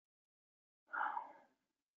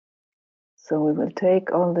So we will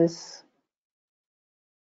take all this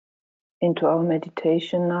into our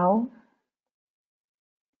meditation now.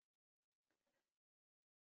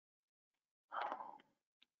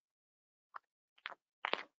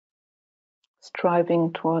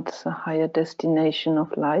 Striving towards a higher destination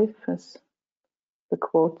of life, as the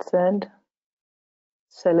quote said,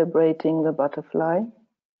 celebrating the butterfly.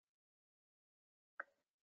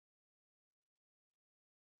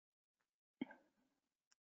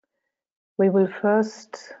 We will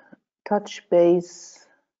first touch base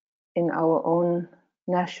in our own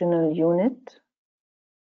national unit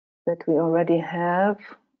that we already have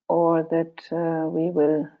or that we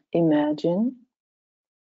will imagine,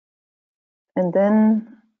 and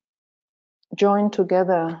then join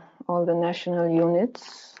together all the national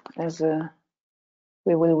units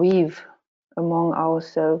we will weave among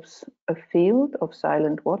ourselves a field of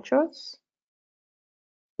silent watchers,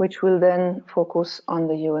 which will then focus on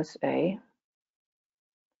the USA.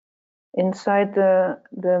 Inside the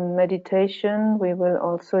meditation, we will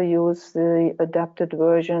also use the adapted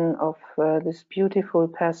version of this beautiful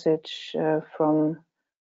passage from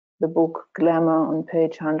the book Glamour on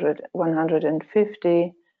page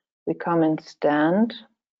 150. We come and stand.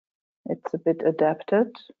 It's a bit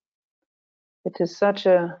adapted. It is such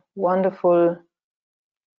a wonderful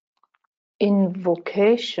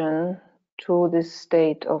invocation to this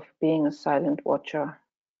state of being a silent watcher.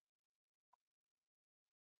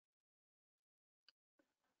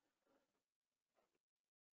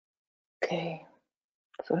 Okay,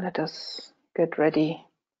 so let us get ready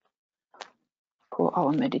for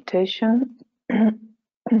our meditation.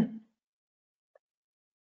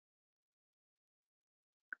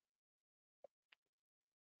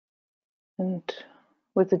 And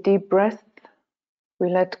with a deep breath, we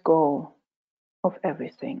let go of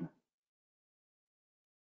everything.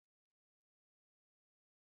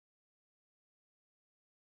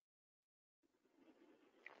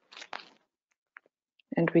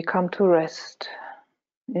 And we come to rest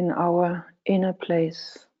in our inner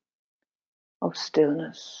place of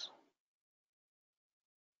stillness.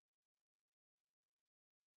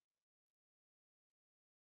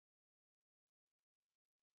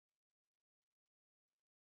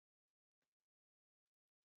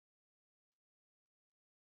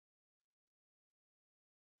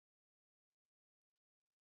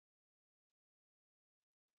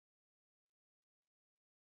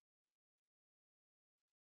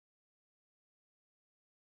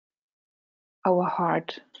 Our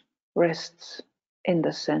heart rests in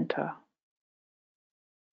the center.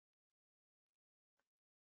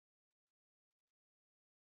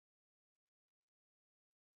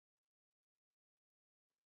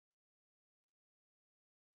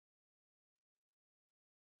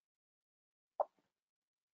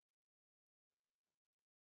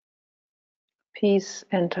 Peace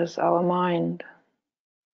enters our mind.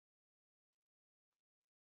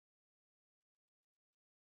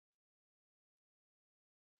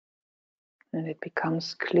 And it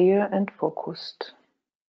becomes clear and focused.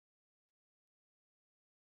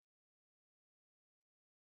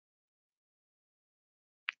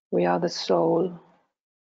 We are the soul,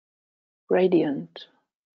 radiant.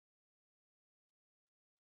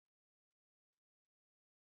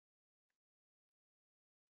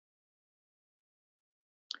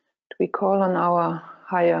 We call on our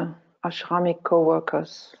higher ashramic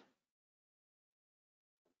co-workers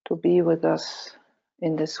to be with us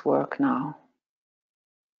in this work now.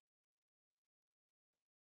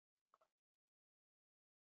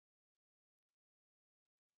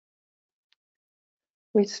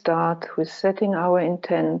 We start with setting our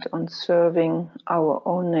intent on serving our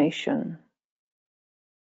own nation.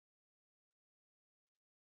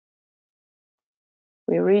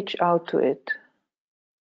 We reach out to it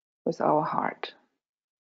with our heart.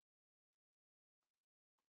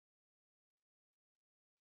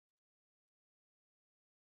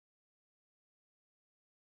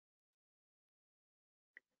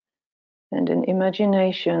 And in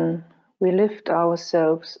imagination, we lift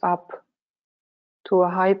ourselves up to a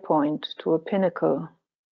high point, to a pinnacle,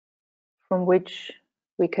 from which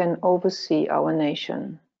we can oversee our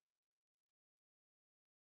nation.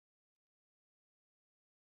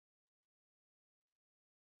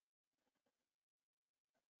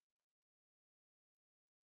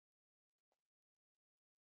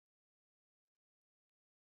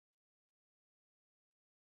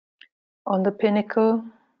 On the pinnacle,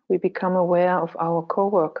 we become aware of our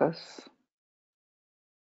co-workers,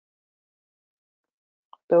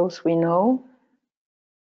 those we know,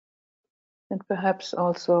 and perhaps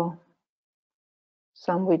also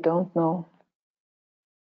some we don't know.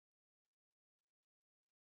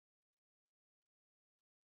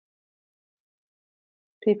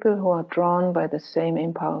 People who are drawn by the same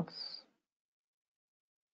impulse.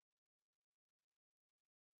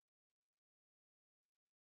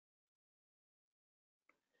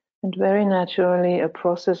 And very naturally, a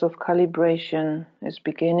process of calibration is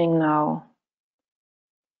beginning now.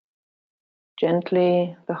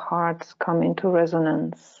 Gently, the hearts come into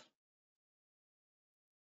resonance.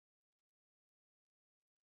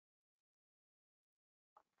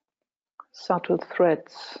 Subtle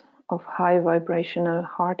threads of high vibrational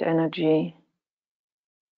heart energy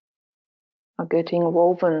are getting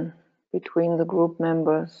woven between the group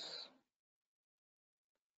members.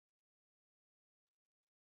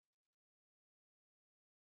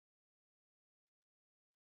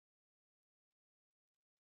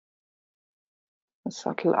 The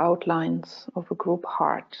subtle outlines of a group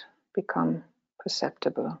heart become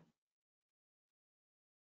perceptible.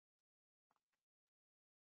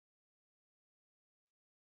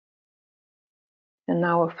 And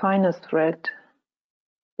now a finer thread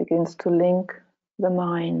begins to link the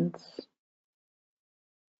minds,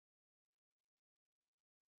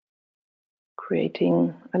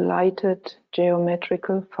 creating a lighted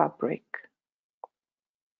geometrical fabric,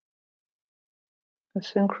 a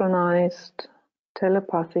synchronized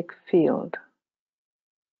telepathic field.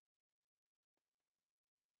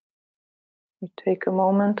 We take a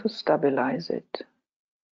moment to stabilize it.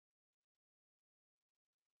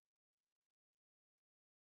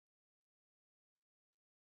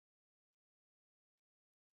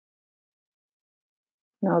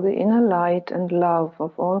 Now the inner light and love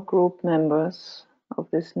of all group members of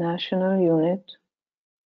this national unit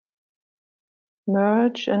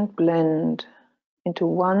merge and blend into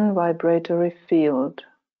one vibratory field,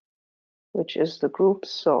 which is the group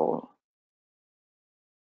soul.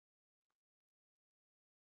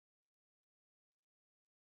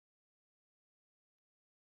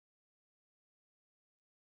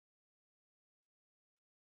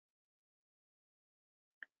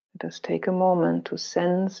 Let us take a moment to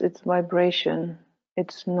sense its vibration,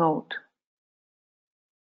 its note.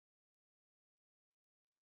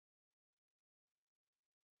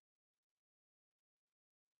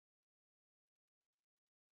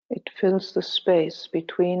 It fills the space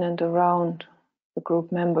between and around the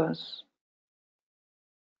group members.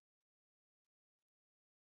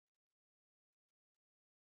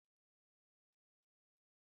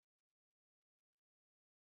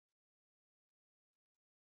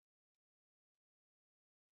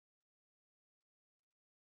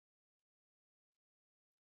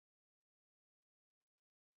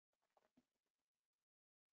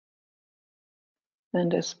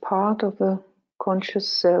 And as part of the conscious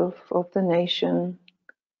self of the nation,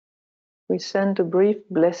 we send a brief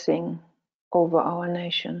blessing over our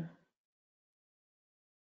nation,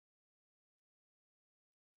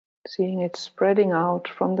 seeing it spreading out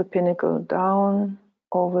from the pinnacle down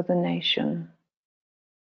over the nation.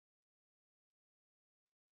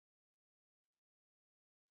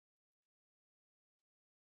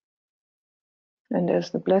 And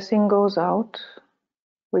as the blessing goes out,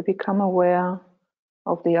 we become aware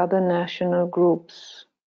of the other national groups,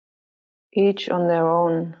 each on their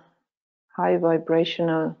own high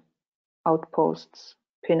vibrational outposts,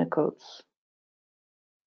 pinnacles.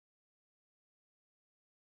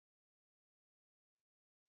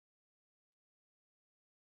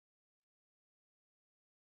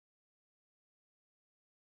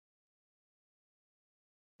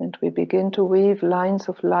 And we begin to weave lines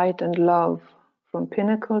of light and love from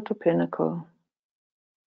pinnacle to pinnacle.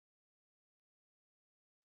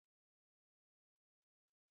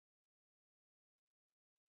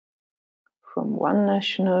 From one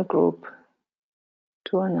national group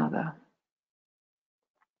to another.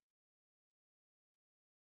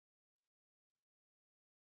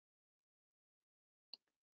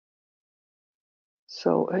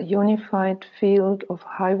 So a unified field of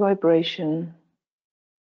high vibration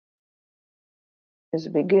is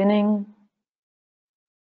beginning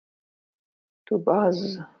to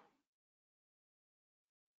buzz,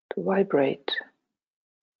 to vibrate.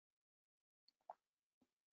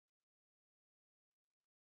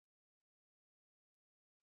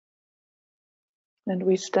 And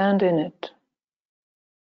we stand in it.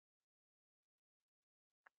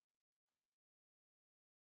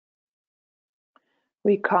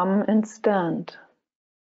 We come and stand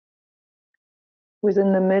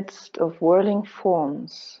within the midst of whirling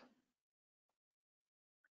forms,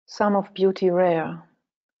 some of beauty rare,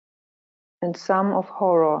 and some of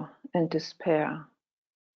horror and despair.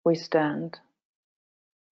 We stand.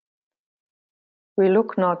 We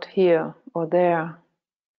look not here or there,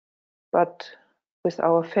 but with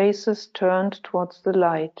our faces turned towards the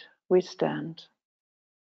light, we stand.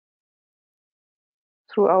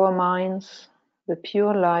 Through our minds, the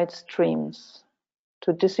pure light streams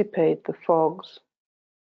to dissipate the fogs.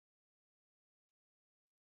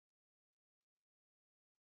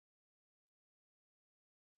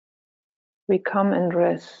 We come and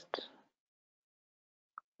rest.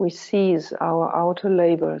 We cease our outer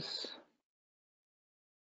labors.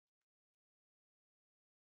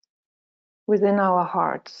 Within our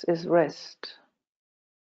hearts is rest.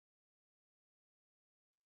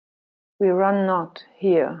 We run not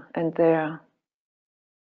here and there,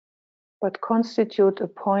 but constitute a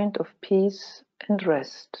point of peace and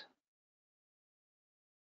rest.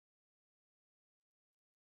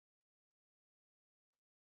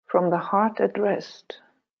 From the heart at rest,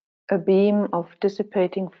 a beam of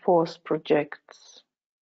dissipating force projects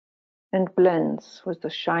and blends with the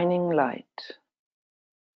shining light.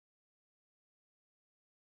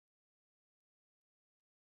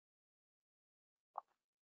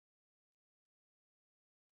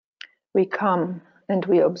 We come and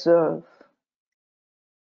we observe.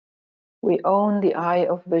 We own the eye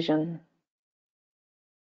of vision.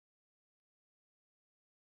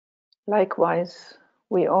 Likewise,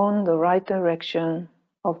 we own the right direction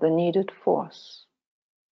of the needed force.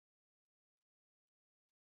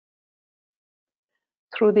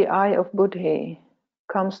 Through the eye of Buddhi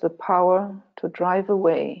comes the power to drive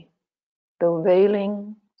away the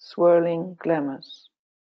veiling, swirling glamours.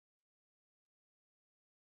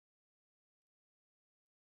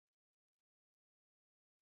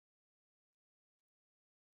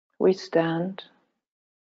 We stand,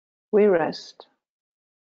 we rest,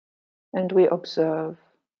 and we observe.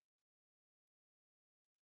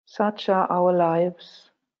 Such are our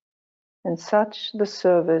lives, and such the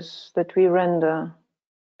service that we render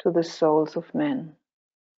to the souls of men.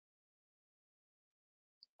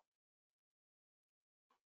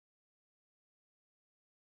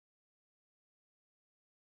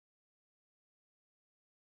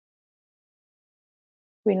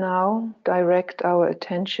 We now direct our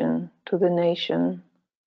attention to the nation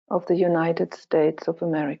of the United States of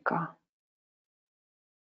America.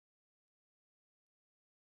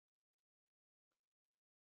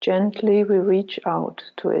 Gently we reach out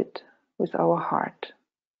to it with our heart,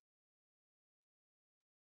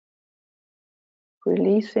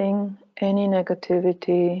 releasing any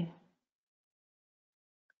negativity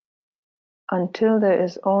until there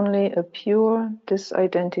is only a pure,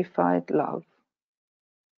 disidentified love.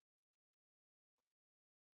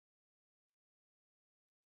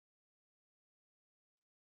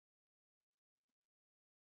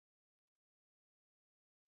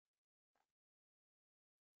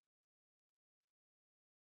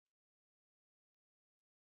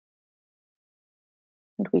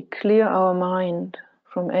 And we clear our mind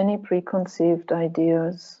from any preconceived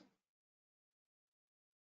ideas,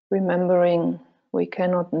 remembering we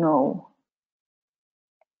cannot know.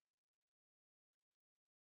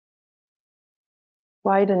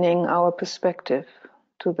 Widening our perspective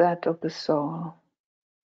to that of the soul,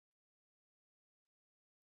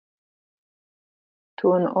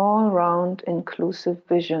 to an all-round inclusive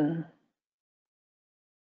vision.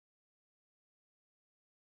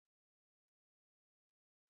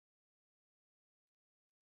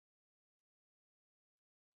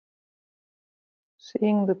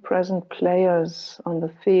 Seeing the present players on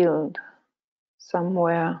the field,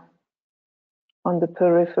 somewhere on the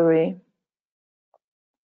periphery,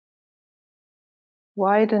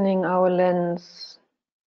 widening our lens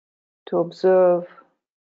to observe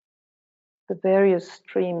the various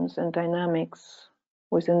streams and dynamics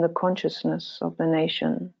within the consciousness of the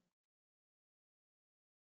nation.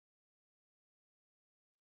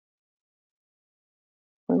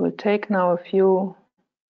 We will take now a few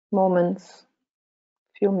moments,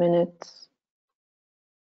 few minutes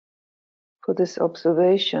for this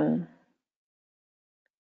observation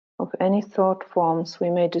of any thought forms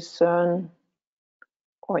we may discern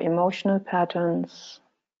or emotional patterns,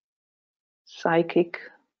 psychic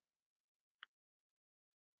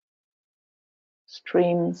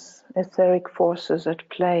streams, etheric forces at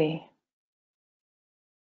play.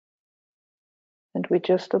 And we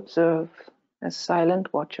just observe as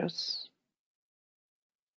silent watchers.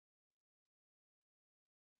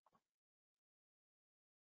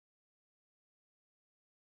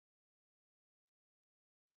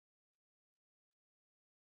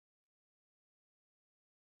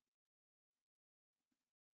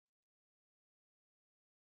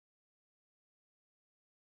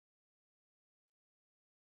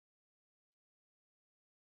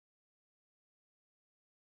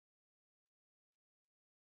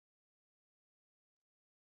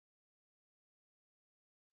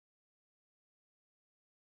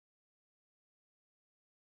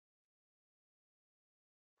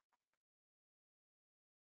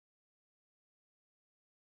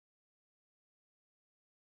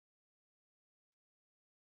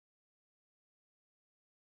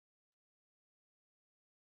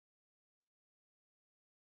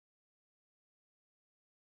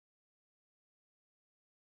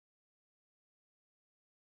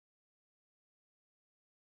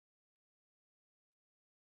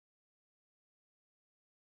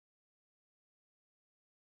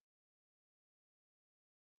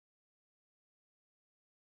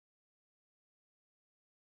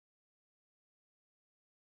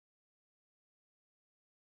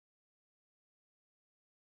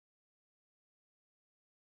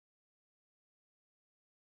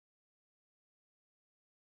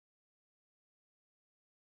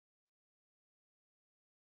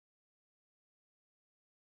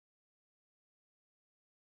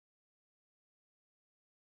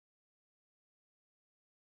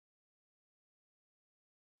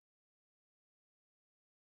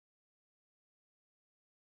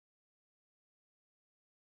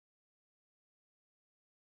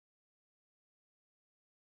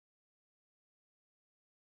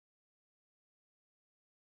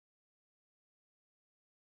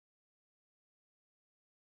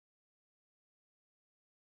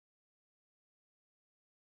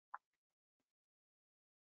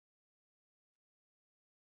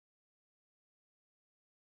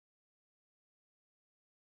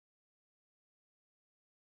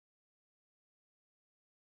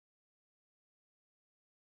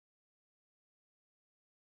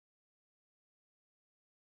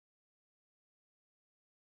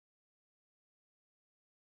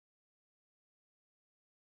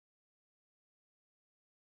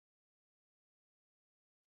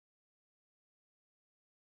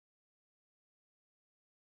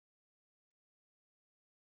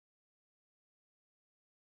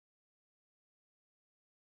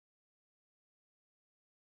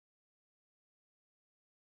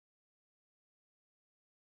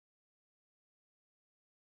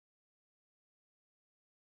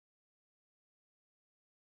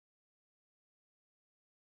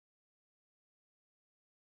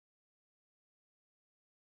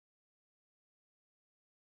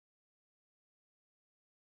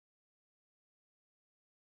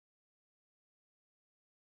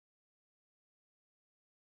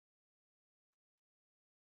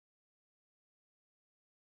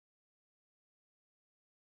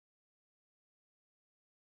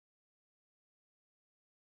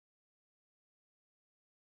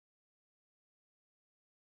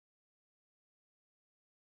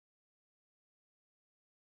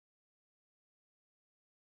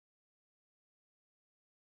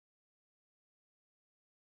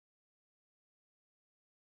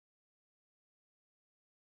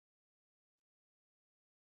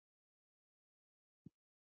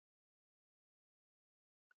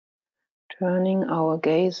 Turning our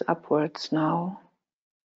gaze upwards now,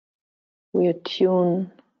 we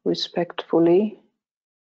attune respectfully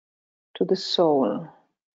to the soul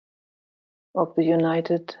of the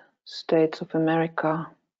United States of America,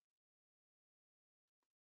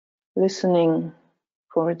 listening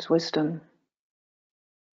for its wisdom.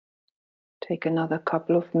 Take another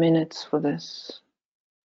couple of minutes for this.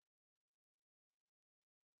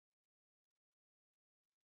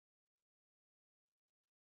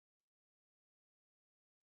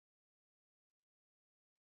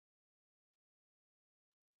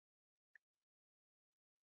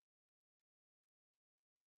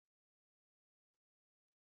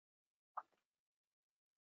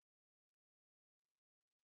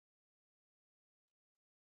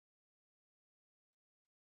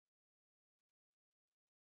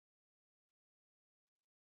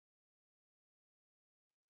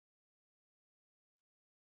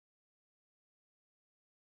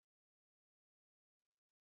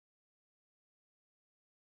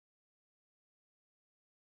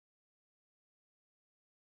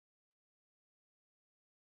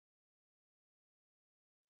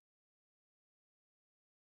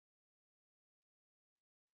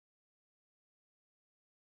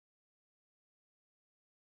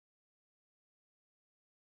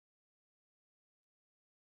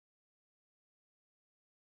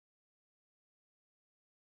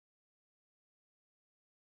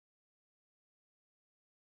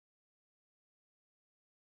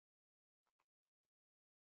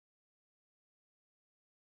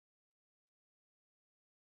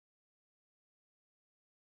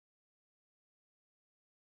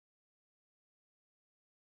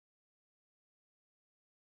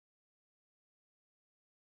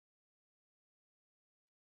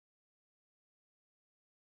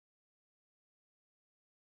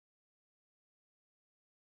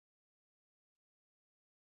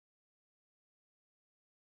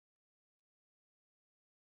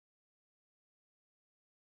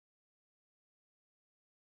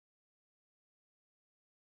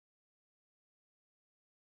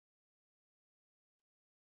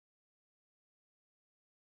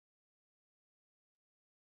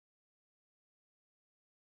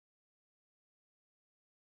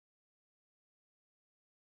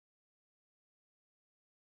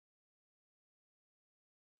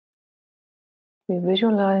 We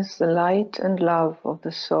visualize the light and love of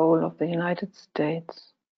the soul of the United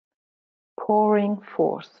States pouring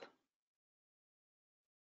forth,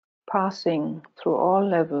 passing through all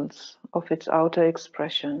levels of its outer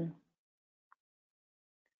expression,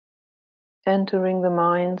 entering the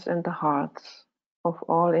minds and the hearts of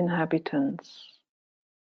all inhabitants,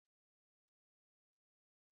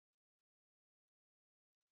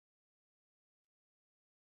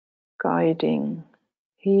 guiding,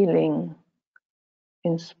 healing,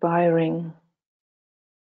 inspiring,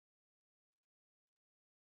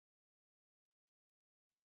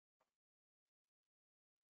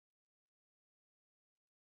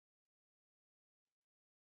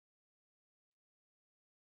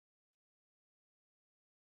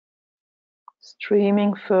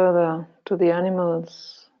 streaming further to the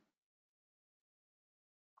animals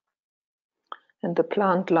and the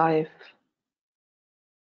plant life,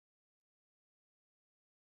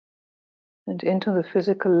 and into the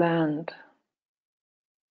physical land.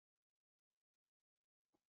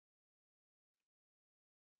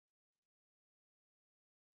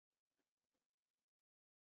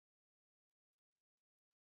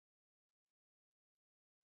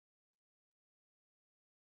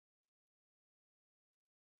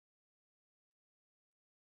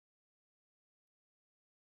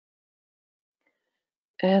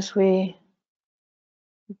 As we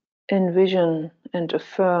envision and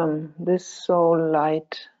affirm this soul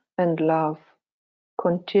light and love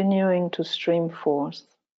continuing to stream forth,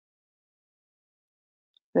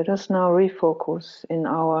 let us now refocus in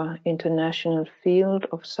our international field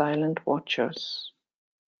of silent watchers,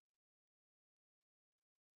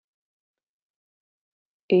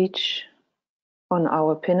 each on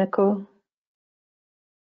our pinnacle,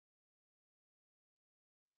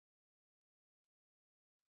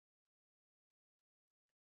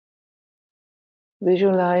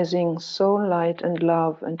 visualizing soul light and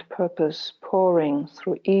love and purpose pouring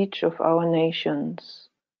through each of our nations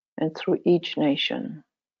and through each nation.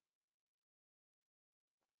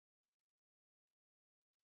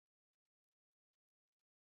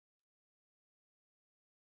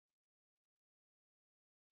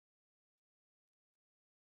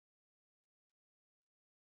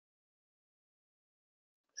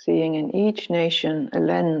 Seeing in each nation a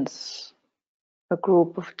lens, a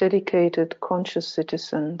group of dedicated conscious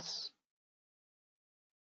citizens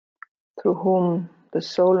through whom the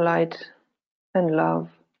soul light and love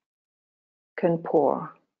can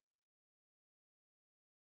pour.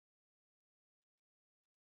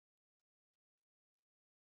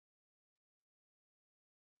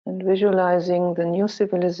 And visualizing the new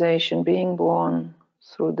civilization being born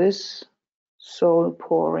through this soul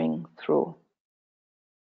pouring through.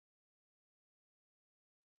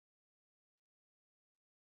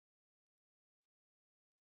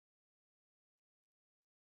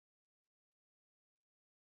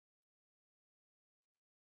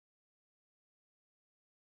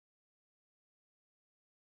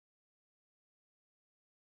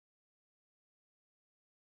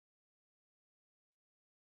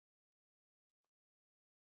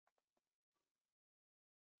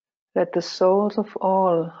 Let the souls of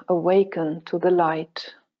all awaken to the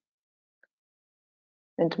light,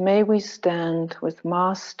 and may we stand with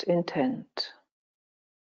masked intent.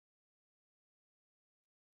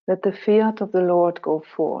 Let the fiat of the Lord go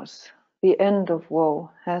forth. The end of woe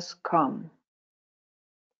has come.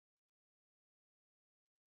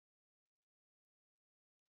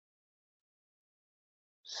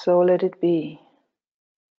 So let it be,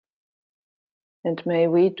 and may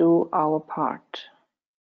we do our part.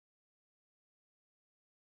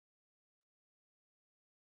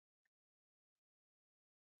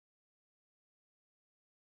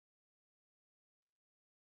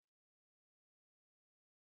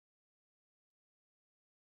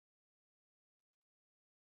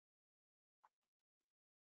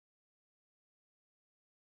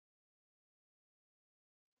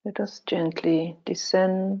 Let us gently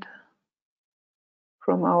descend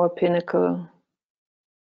from our pinnacle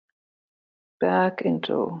back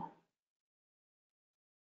into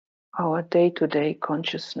our day-to-day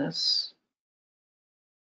consciousness.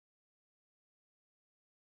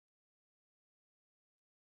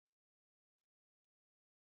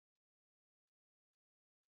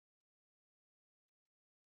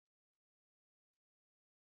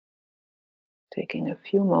 Taking a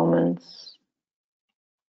few moments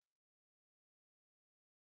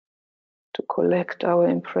to collect our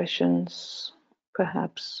impressions,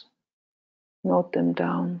 perhaps note them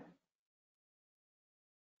down.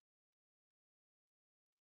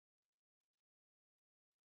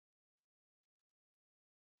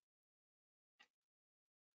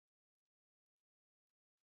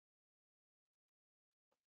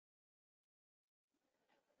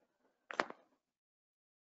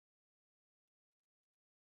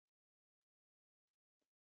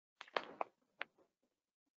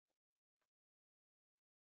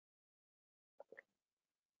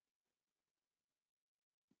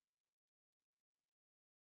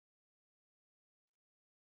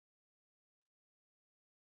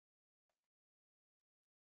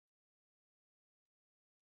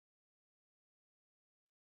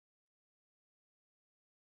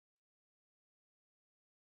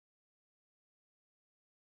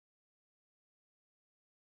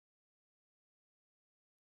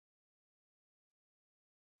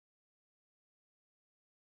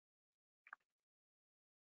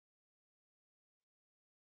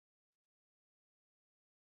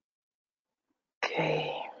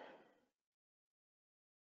 Okay.